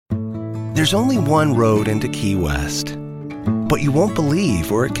There's only one road into Key West, but you won't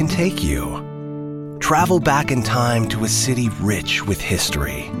believe where it can take you. Travel back in time to a city rich with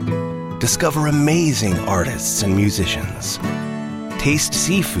history. Discover amazing artists and musicians. Taste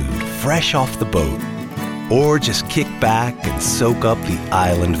seafood fresh off the boat. Or just kick back and soak up the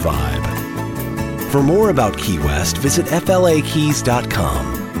island vibe. For more about Key West, visit flakeys.com.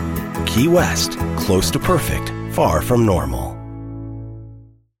 Key West, close to perfect, far from normal.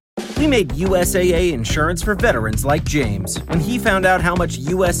 We made USAA insurance for veterans like James. When he found out how much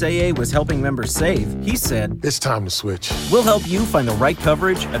USAA was helping members save, he said, "It's time to switch." We'll help you find the right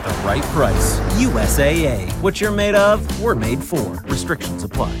coverage at the right price. USAA. What you're made of, we're made for. Restrictions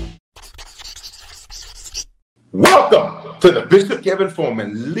apply. Welcome to the Bishop Kevin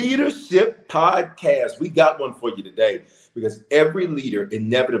Foreman Leadership Podcast. We got one for you today because every leader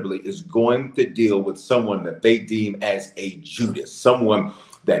inevitably is going to deal with someone that they deem as a Judas, someone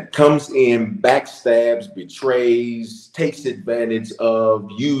that comes in, backstabs, betrays, takes advantage of,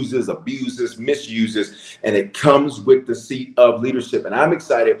 uses, abuses, misuses, and it comes with the seat of leadership. And I'm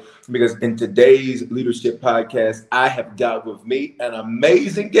excited because in today's Leadership Podcast, I have got with me an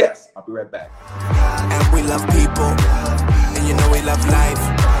amazing guest. I'll be right back. And we love people, and you know we love life.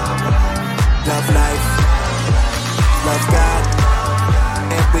 Love life, love God,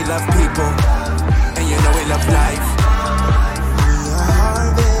 and we love people, and you know we love life.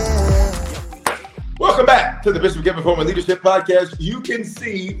 Welcome back to the Bishop Kevin Foreman Leadership Podcast. You can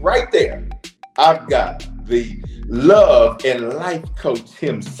see right there, I've got the love and life coach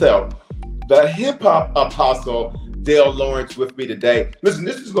himself, the hip hop apostle, Dale Lawrence, with me today. Listen,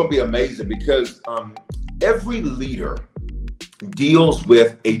 this is going to be amazing because every leader deals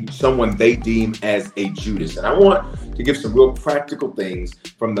with someone they deem as a Judas. And I want to give some real practical things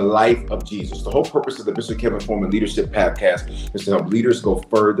from the life of Jesus. The whole purpose of the Bishop Kevin Foreman Leadership Podcast is to help leaders go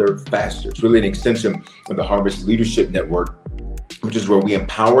further, faster. It's really an extension of the Harvest Leadership Network, which is where we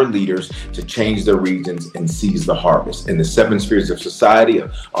empower leaders to change their regions and seize the harvest in the 7 spheres of society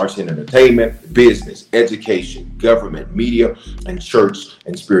of arts and entertainment, business, education, government, media, and church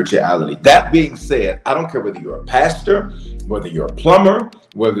and spirituality. That being said, I don't care whether you're a pastor, whether you're a plumber,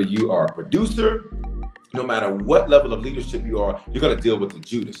 whether you are a producer, no matter what level of leadership you are, you're going to deal with the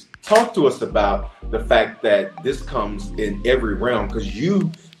Judas. Talk to us about the fact that this comes in every realm, because you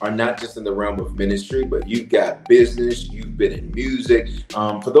are not just in the realm of ministry, but you've got business, you've been in music.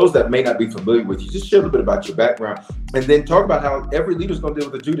 For those that may not be familiar with you, just share a little bit about your background and then talk about how every leader is going to deal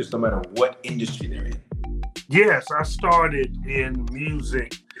with the Judas no matter what industry they're in. Yes, I started in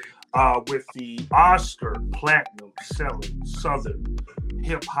music with the Oscar Platinum selling Southern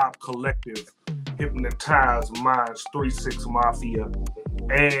hip hop collective, Hypnotized Minds, 3-6 Mafia.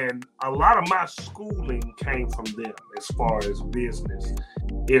 And a lot of my schooling came from them as far as business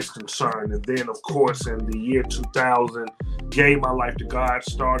is concerned. And then, of course, in the year 2000, gave my life to God,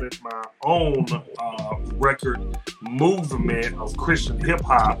 started my own record movement of Christian hip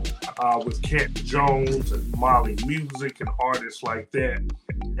hop with Kent Jones and Molly Music and artists like that.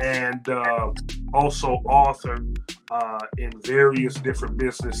 And also author in various different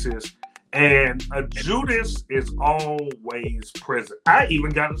businesses. And a Judas is always present. I even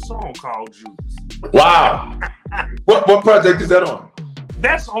got a song called Judas. Wow. What project is that on?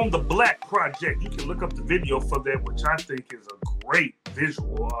 That's on the Black Project. You can look up the video for that, which I think is a great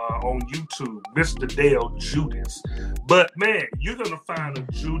visual on YouTube. Mr. Dale Judas. But man, you're going to find a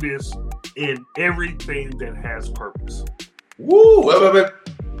Judas in everything that has purpose. Woo!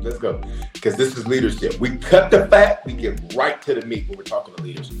 Let's go. Because this is leadership. We cut the fat, we get right to the meat when we're talking to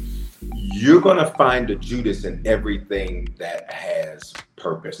leaders. You're going to find a Judas in everything that has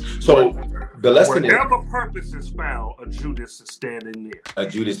purpose. So the lesson is, wherever purpose is found, a Judas is standing there. A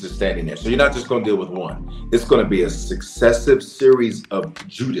Judas is standing there. So you're not just going to deal with one. It's going to be a successive series of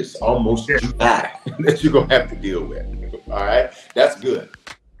Judas, almost Judas, that you're going to have to deal with. All right? That's good.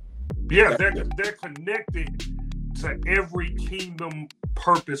 Yeah, they're connected to every kingdom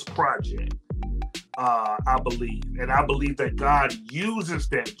purpose project. I believe. And I believe that God uses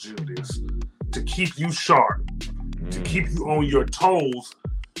that Judas to keep you sharp, to keep you on your toes,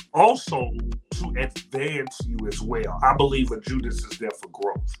 also to advance you as well. I believe a Judas is there for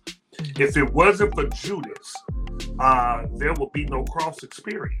growth. If it wasn't for Judas, there would be no cross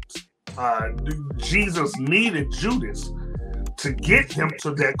experience. Jesus needed Judas to get him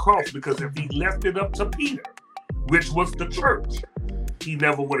to that cross, because if he left it up to Peter, which was the church, he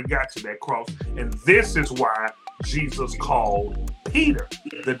never would have got to that cross. And this is why Jesus called Peter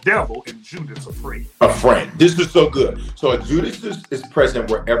the devil and Judas a friend. A friend. This is so good. So a Judas is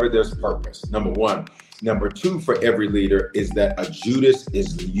present wherever there's purpose. Number one. Number two for every leader is that a Judas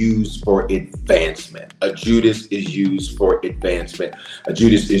is used for advancement. A Judas is used for advancement. A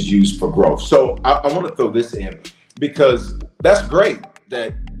Judas is used for growth. So I want to throw this in because that's great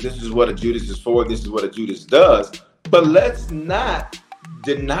that this is what a Judas is for. This is what a Judas does. But let's not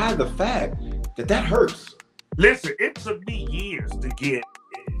deny the fact that that hurts. Listen, it took me years to get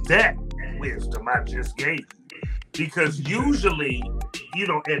that wisdom I just gave you. Because usually, you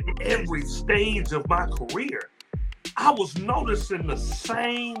know, at every stage of my career, I was noticing the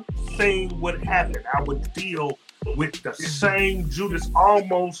same thing would happen. I would deal with the same Judas,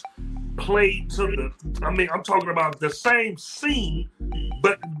 almost played to the, I mean, I'm talking about the same scene,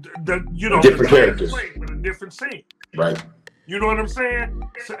 but different characters, with a different scene. Right. You know what I'm saying?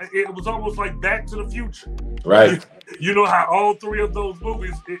 So it was almost like Back to the Future. Right. You know how all three of those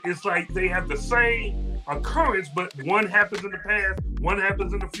movies, it's like they have the same occurrence, but one happens in the past, one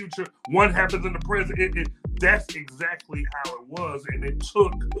happens in the future, one happens in the present. That's exactly how it was. And it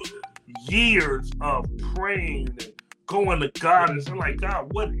took years of praying and going to God and saying, like,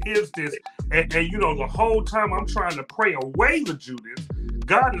 God, what is this? And you know, the whole time I'm trying to pray away the Judas,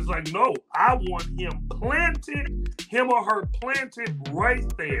 God is like, no, I want him or her planted right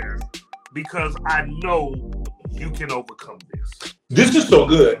there because I know you can overcome this. This is so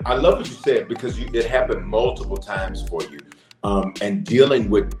good. I love what you said because it happened multiple times for you. And dealing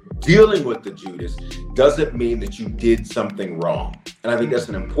with the Judas doesn't mean that you did something wrong. And I think that's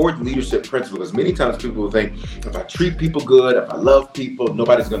an important leadership principle because many times people will think, if I treat people good, if I love people,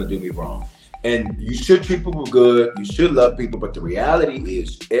 nobody's going to do me wrong. And you should treat people good, you should love people, but the reality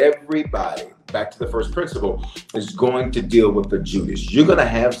is everybody, back to the first principle, is going to deal with the Judas. You're going to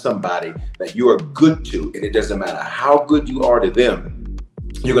have somebody that you are good to, and it doesn't matter how good you are to them,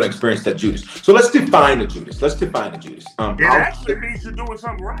 you're going to experience that Judas. So let's define a Judas. It actually means you're doing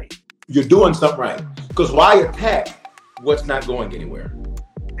something right. You're doing something right. Because why attack what's not going anywhere?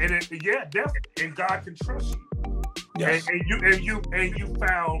 And definitely. And God can trust you. Yes. And you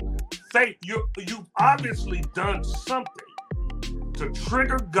found faith. You've obviously done something to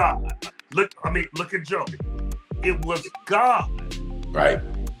trigger God. Look at Job. It was God, right,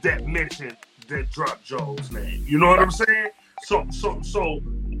 that dropped Job's name. You know what I'm saying? So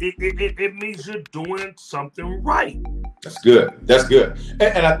it means you're doing something right. That's good.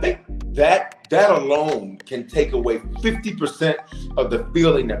 And I think that alone can take away 50% of the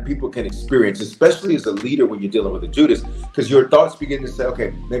feeling that people can experience, especially as a leader when you're dealing with a Judas, because your thoughts begin to say,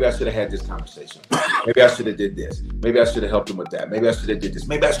 okay, maybe I should have had this conversation. Maybe I should have did this. Maybe I should have helped him with that. Maybe I should have did this.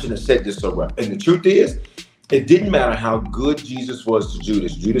 Maybe I shouldn't have said this so rough. And the truth is, it didn't matter how good Jesus was to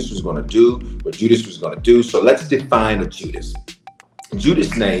Judas. Judas was going to do what Judas was going to do. So let's define a Judas.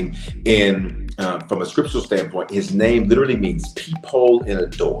 Judas' name, from a scriptural standpoint, his name literally means peephole in a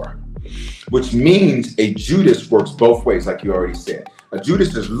door, which means a Judas works both ways, like you already said. A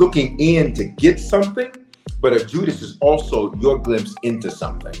Judas is looking in to get something, but a Judas is also your glimpse into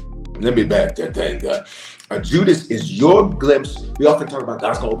something. Let me back that thing up. A Judas is your glimpse. We often talk about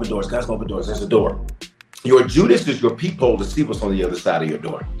God's going to open doors. God's going to open doors. There's a door. Your Judas is your peephole to see what's on the other side of your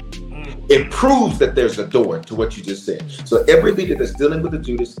door. It proves that there's a door to what you just said. So every leader that's dealing with a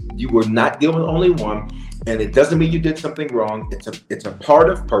Judas, you were not dealing with only one, and it doesn't mean you did something wrong. It's a part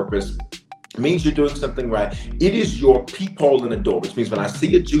of purpose. It means you're doing something right. It is your peephole in the door, which means when I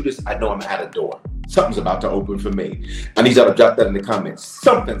see a Judas, I know I'm at a door. Something's about to open for me. I need y'all to drop that in the comments.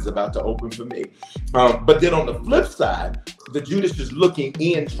 Something's about to open for me. But then on the flip side, the Judas is looking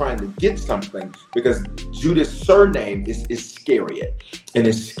in, trying to get something, because Judas' surname is Iscariot. And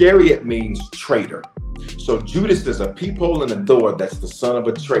Iscariot means traitor. So Judas is a peephole in the door that's the son of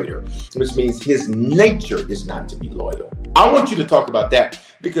a traitor, which means his nature is not to be loyal. I want you to talk about that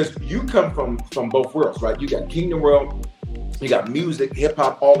because you come from both worlds, right? You got kingdom world, you got music, hip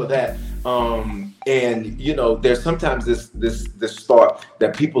hop, all of that. And you know, there's sometimes this thought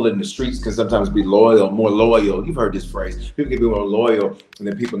that people in the streets can sometimes be more loyal. You've heard this phrase. People can be more loyal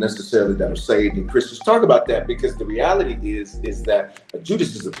than people necessarily that are saved and Christians. Talk about that, because the reality is that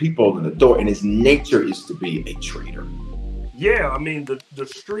Judas is a peephole in the door, and his nature is to be a traitor. Yeah, I mean, the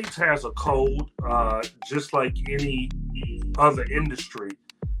streets has a code, just like any other industry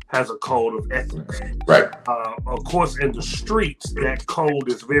has a code of ethics. Right. Of course, in the streets, that code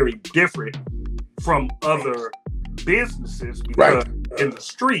is very different from other businesses, because in the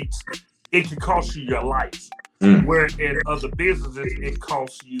streets, it can cost you your life. Where in other businesses, it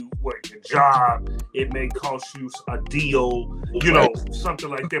costs you your job. It may cost you a deal, something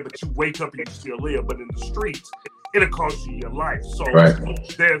like that. But you wake up and you still live. But in the streets, it'll cost you your life. So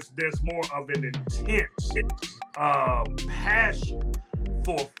there's more of an intense passion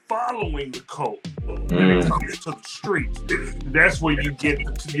for following the code when it comes to the streets. That's where you get,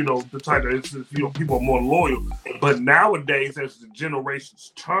 the type of, people are more loyal. But nowadays, as the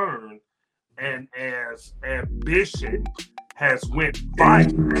generations turn and as ambition has went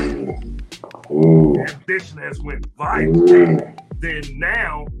viral, then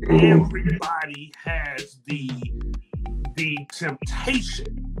now everybody has the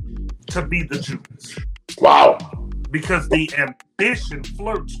temptation to be the Judas. Wow. Because the ambition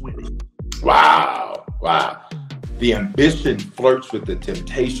flirts with it. Wow. The ambition flirts with the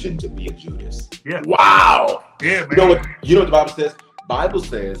temptation to be a Judas. Yeah. Wow. Yeah, man. You know what the Bible says? Bible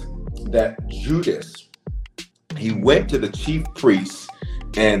says that Judas, he went to the chief priests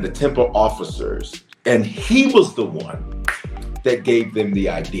and the temple officers, and he was the one that gave them the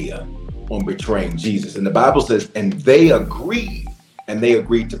idea on betraying Jesus. And the Bible says, and they agreed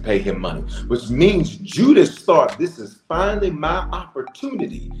to pay him money, which means Judas thought, this is finally my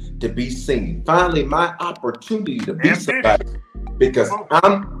opportunity to be seen, finally my opportunity to be somebody, because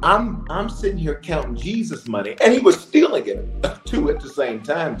I'm sitting here counting Jesus money, and he was stealing it too at the same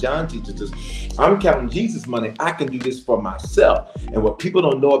time. John teaches us, I'm counting Jesus money, I can do this for myself. And what people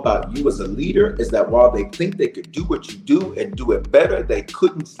don't know about you as a leader is that while they think they could do what you do and do it better, they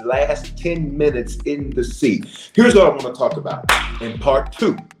couldn't last 10 minutes in the seat. Here's what I want to talk about in part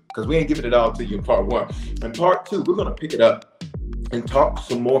 2, because we ain't giving it all to you in part 1. In part 2, we're going to pick it up and talk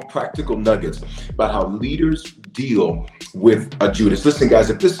some more practical nuggets about how leaders deal with a Judas. Listen, guys,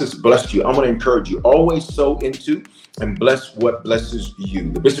 if this has blessed you, I want to encourage you, always sow into and bless what blesses you.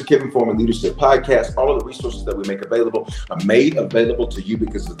 The Bishop Kevin Foreman Leadership Podcast, all of the resources that we make available are made available to you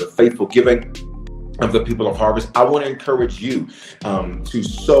because of the faithful giving of the people of Harvest. I want to encourage you to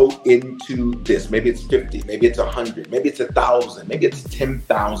sow into this. Maybe it's 50, maybe it's 100, maybe it's 1,000, maybe it's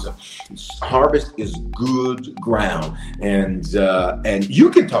 10,000. Harvest is good ground, and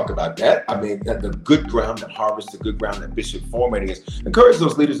you can talk about that. I mean, the good ground that Harvest, the good ground that Bishop Foreman is. Encourage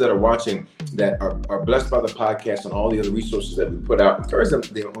those leaders that are watching that are blessed by the podcast and all the other resources that we put out. Encourage them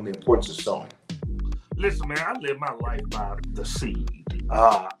on the importance of sowing. Listen, man, I live my life by the seed.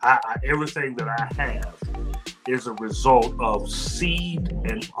 Everything that I have is a result of seed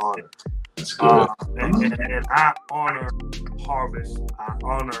and honor. That's good. And I honor Harvest. I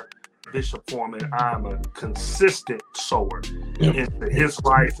honor Bishop Foreman. I'm a consistent sower into his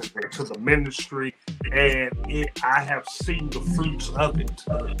life and to the ministry. And I have seen the fruits of it.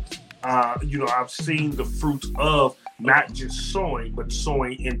 I've seen the fruits of not just sowing, but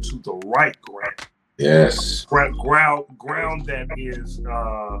sowing into the right ground. Yes. Ground that is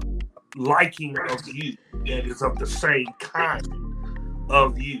liking of you, that is of the same kind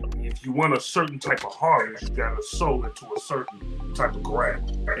of you. If you want a certain type of harvest, you got to sow into a certain type of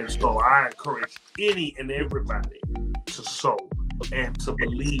ground. And so I encourage any and everybody to sow and to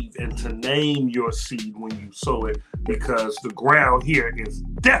believe and to name your seed when you sow it, because the ground here is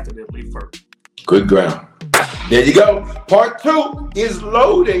definitely fertile. Good ground. There you go. Part 2 is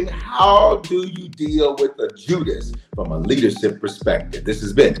loading. How do you deal with a Judas from a leadership perspective? This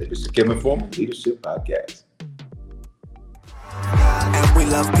has been the Bishop Kevin Foreman Leadership Podcast. And we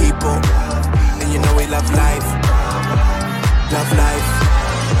love people, and you know we love life. Love life,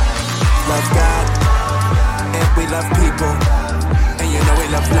 love God. And we love people, and you know we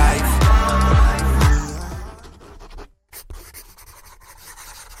love life.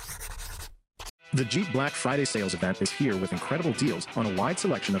 The Jeep Black Friday sales event is here with incredible deals on a wide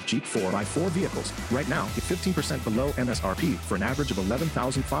selection of Jeep 4x4 vehicles. Right now, get 15% below MSRP for an average of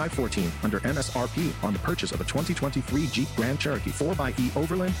 $11,514 under MSRP on the purchase of a 2023 Jeep Grand Cherokee 4xe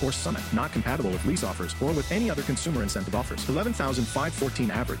Overland or Summit. Not compatible with lease offers or with any other consumer incentive offers. $11,514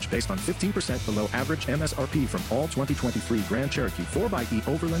 average based on 15% below average MSRP from all 2023 Grand Cherokee 4xe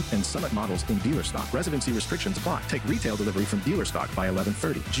Overland and Summit models in dealer stock. Residency restrictions apply. Take retail delivery from dealer stock by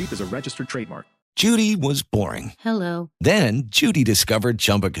 11/30. Jeep is a registered trademark. Judy was boring. Hello. Then Judy discovered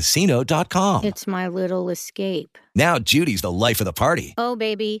ChumbaCasino.com. It's my little escape. Now Judy's the life of the party. Oh,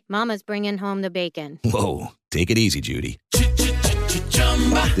 baby, mama's bringing home the bacon. Whoa, take it easy, Judy.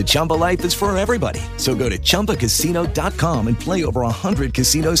 The Chumba life is for everybody. So go to ChumbaCasino.com and play over 100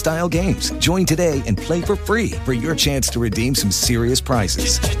 casino-style games. Join today and play for free for your chance to redeem some serious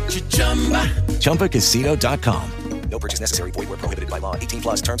prizes. ChumbaCasino.com. No purchase necessary. Void where prohibited by law.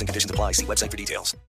 18+ terms and conditions apply. See website for details.